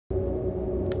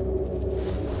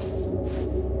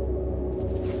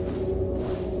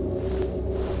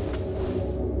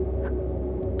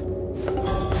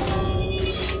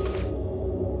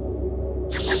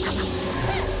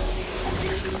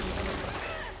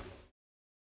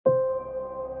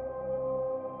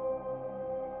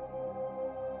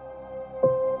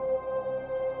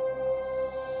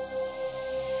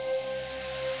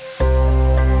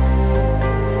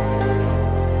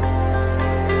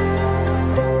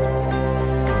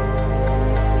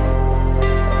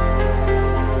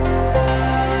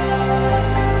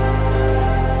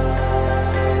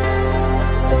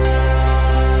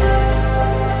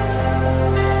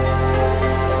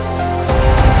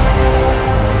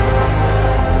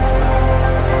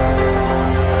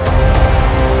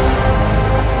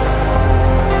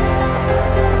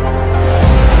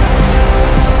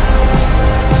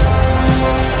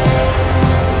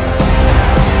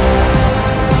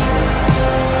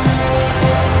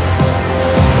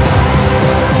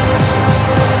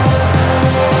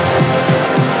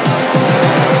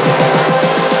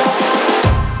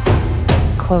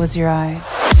Close your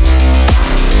eyes.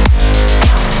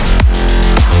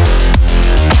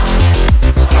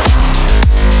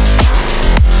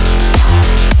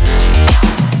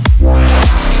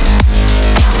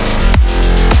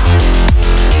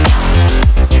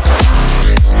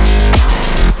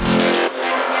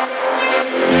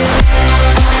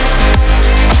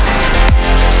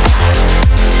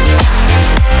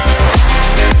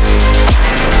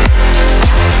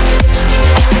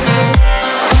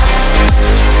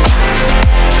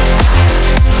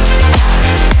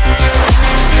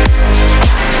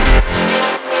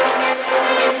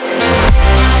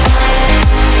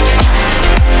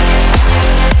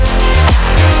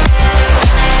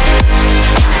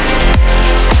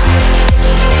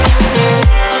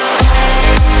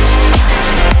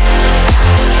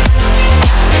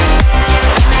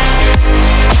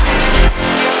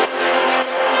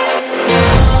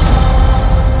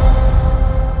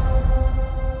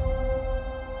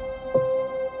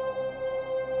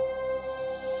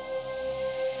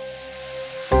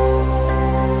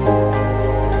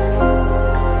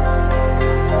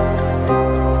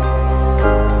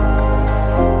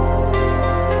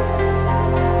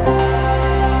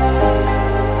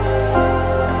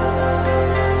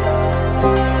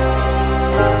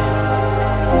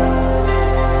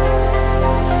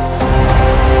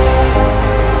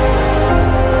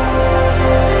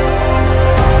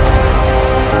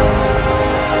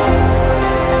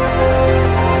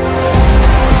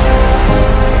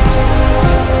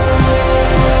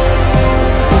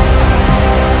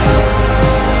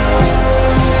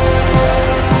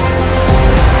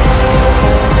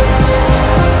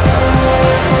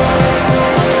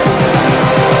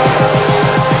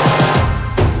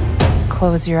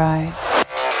 Close your eyes.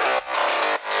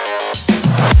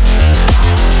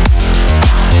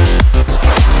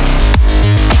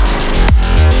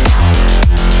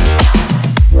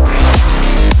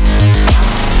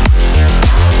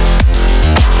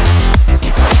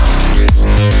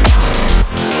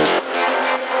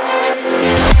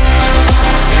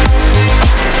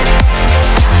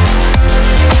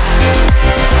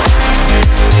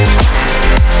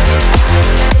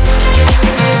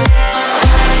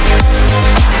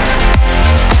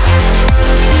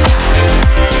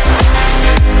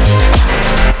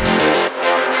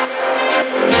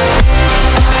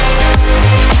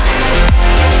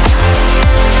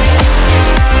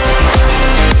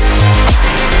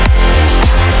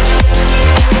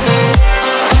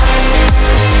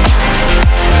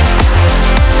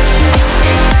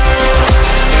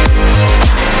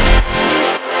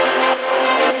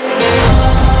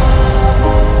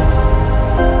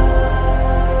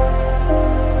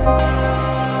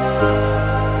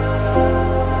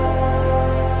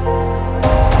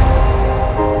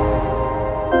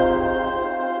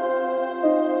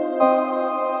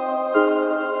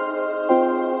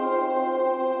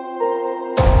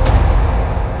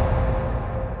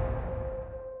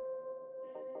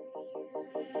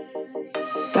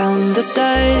 From the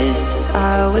dust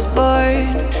I was born,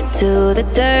 to the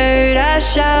dirt I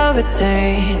shall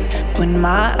return. When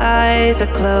my eyes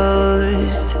are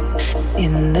closed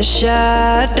in the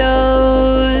shadows,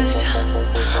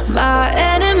 my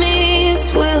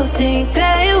enemies will think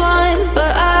they won,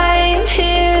 but I am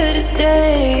here to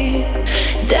stay.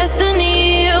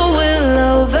 Destiny will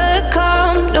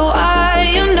overcome, no, I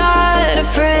am not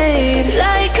afraid.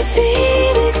 Like a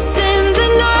phoenix in the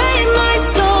night, my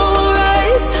soul will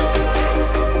rise.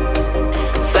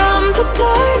 From the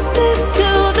darkness to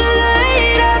the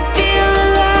light, I feel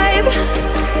alive.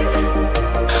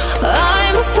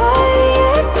 I'm a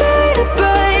fire burning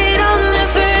bright, I'll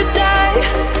never die.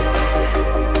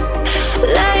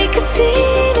 Like a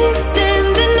phoenix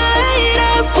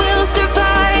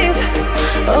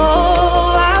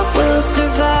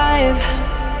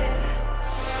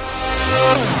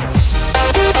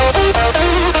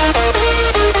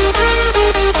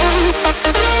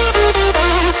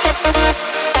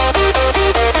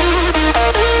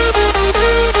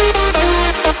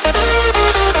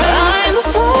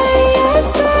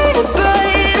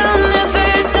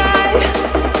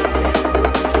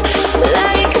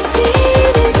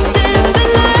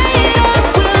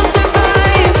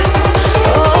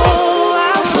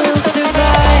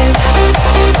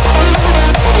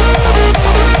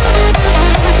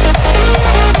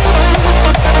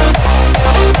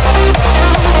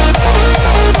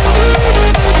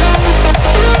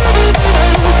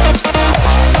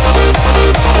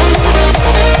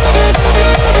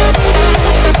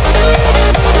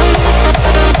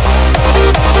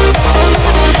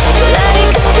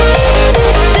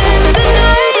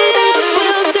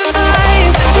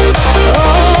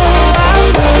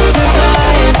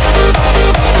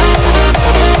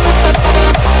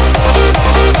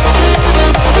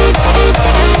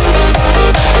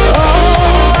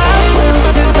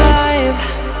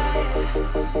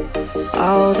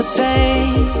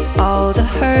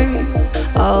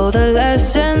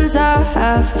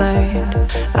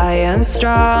getting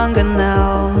stronger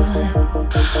now.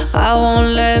 I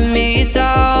won't let me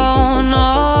down, no.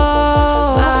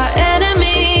 My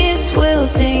enemies will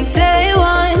think they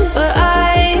won, but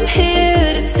I'm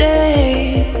here to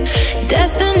stay.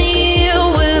 Destiny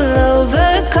will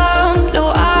overcome,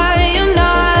 no, I am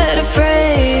not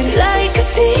afraid. Like a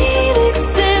phoenix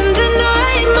in the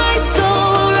night, my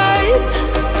soul will rise.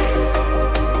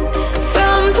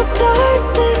 From the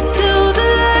darkness to the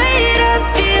light, I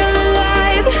feel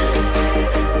alive.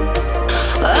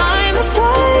 I'm a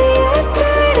fire,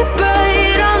 burning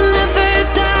bright, I'll never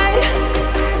die.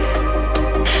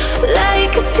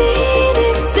 Like a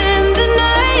phoenix in the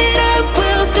night, I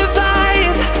will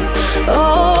survive.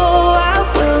 Oh, I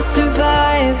will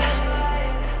survive.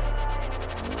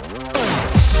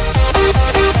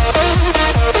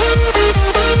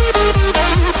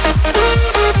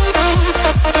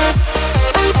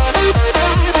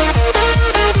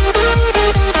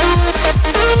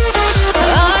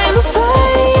 I'm a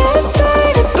fire,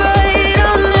 burning bright,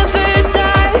 I'll never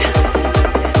die.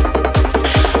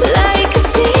 Like a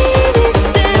phoenix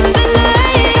in the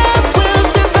night, I will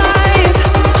survive.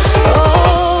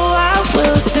 Oh, I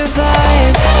will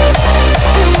survive.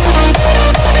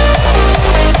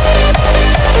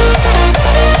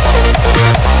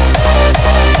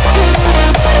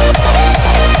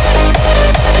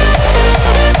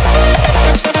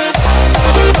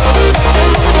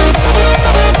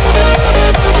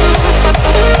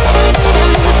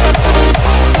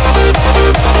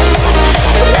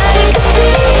 Like a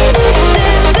phoenix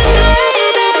in the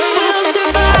night, I will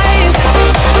survive.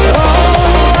 Oh,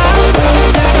 I will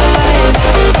survive.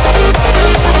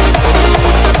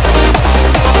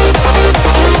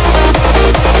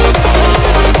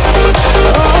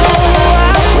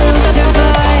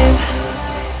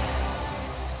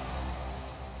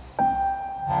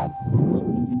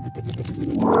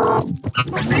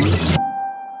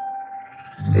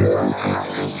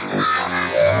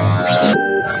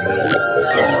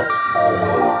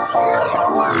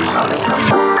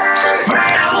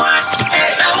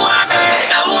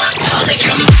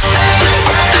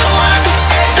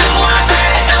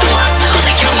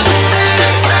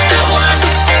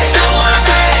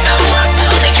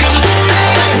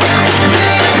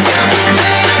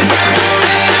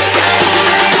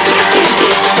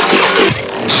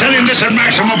 Setting this at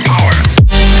maximum power.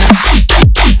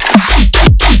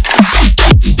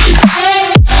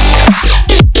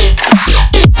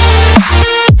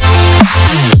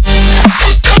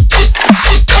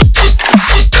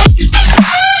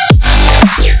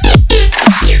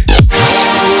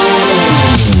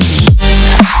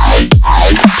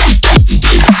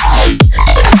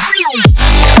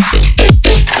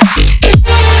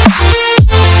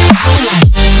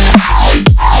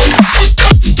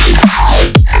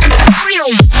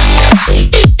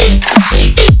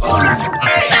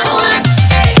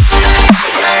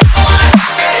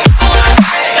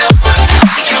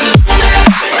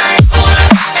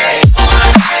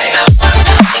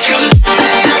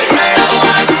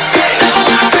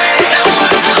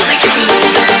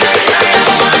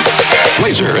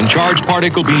 Laser and charged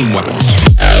particle beam weapons.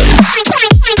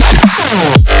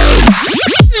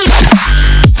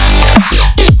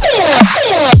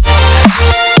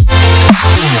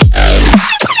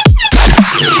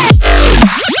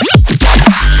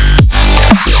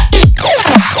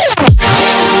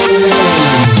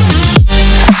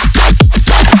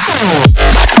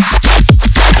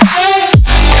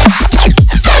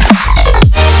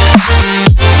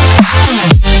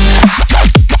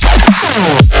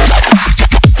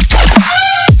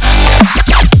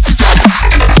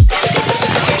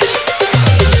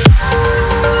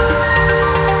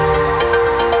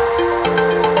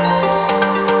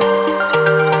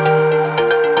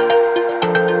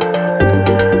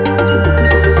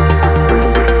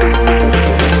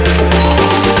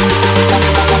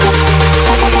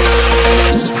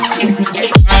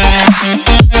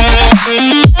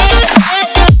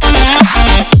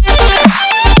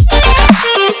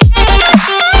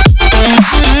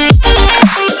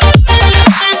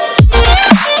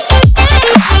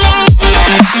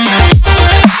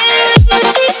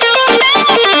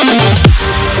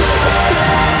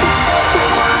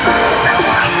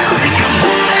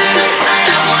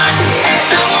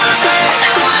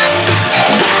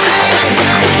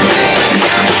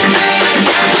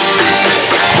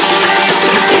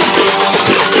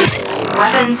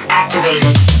 Weapons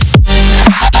activated.